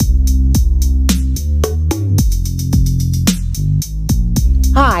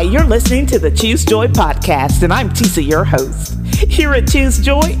you're listening to the Choose Joy podcast, and I'm Tisa, your host. Here at Choose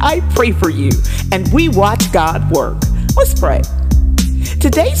Joy, I pray for you, and we watch God work. Let's pray.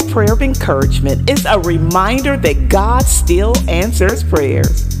 Today's prayer of encouragement is a reminder that God still answers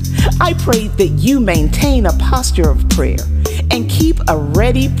prayers. I pray that you maintain a posture of prayer and keep a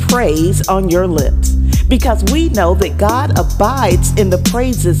ready praise on your lips, because we know that God abides in the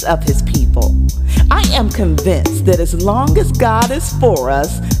praises of his people. I am convinced that as long as God is for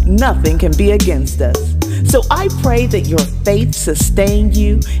us, nothing can be against us. So I pray that your faith sustain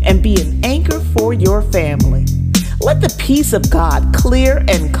you and be an anchor for your family. Let the peace of God clear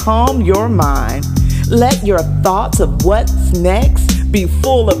and calm your mind. Let your thoughts of what's next be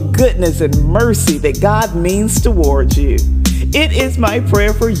full of goodness and mercy that God means towards you. It is my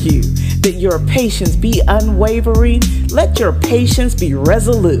prayer for you that your patience be unwavering. Let your patience be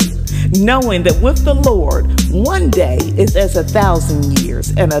resolute, knowing that with the Lord, one day is as 1,000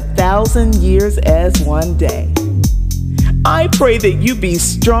 years, and 1,000 years as one day. I pray that you be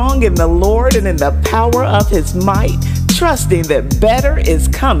strong in the Lord and in the power of his might, trusting that better is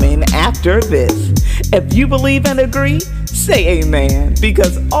coming after this. If you believe and agree, say amen,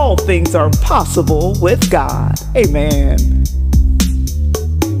 because all things are possible with God. Amen.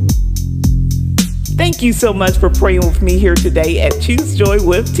 Thank you so much for praying with me here today at Choose Joy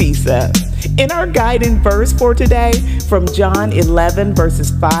with Tisa. In our guiding verse for today, from John 11, verses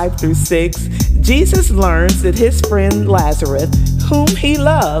 5 through 6, Jesus learns that his friend Lazarus, whom he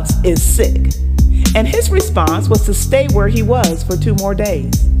loves, is sick. And his response was to stay where he was for 2 more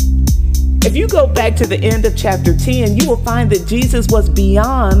days. If you go back to the end of chapter 10, you will find that Jesus was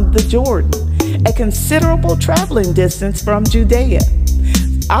beyond the Jordan, a considerable traveling distance from Judea.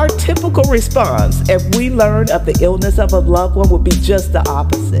 Our typical response if we learn of the illness of a loved one would be just the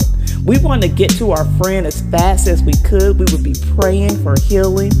opposite. We want to get to our friend as fast as we could. We would be praying for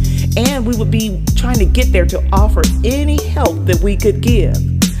healing, and we would be trying to get there to offer any help that we could give.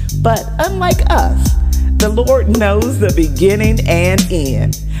 But unlike us, the Lord knows the beginning and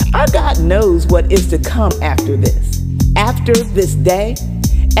end. Our God knows what is to come after this. After this day,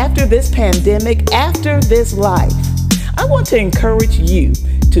 after this pandemic, after this life. I want to encourage you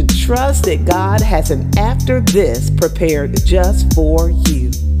to trust that God has an after this prepared just for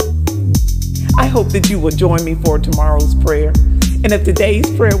you. I hope that you will join me for tomorrow's prayer. And if today's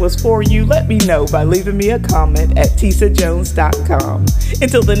prayer was for you, let me know by leaving me a comment at tisajones.com.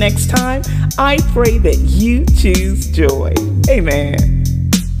 Until the next time, I pray that you choose joy. Amen.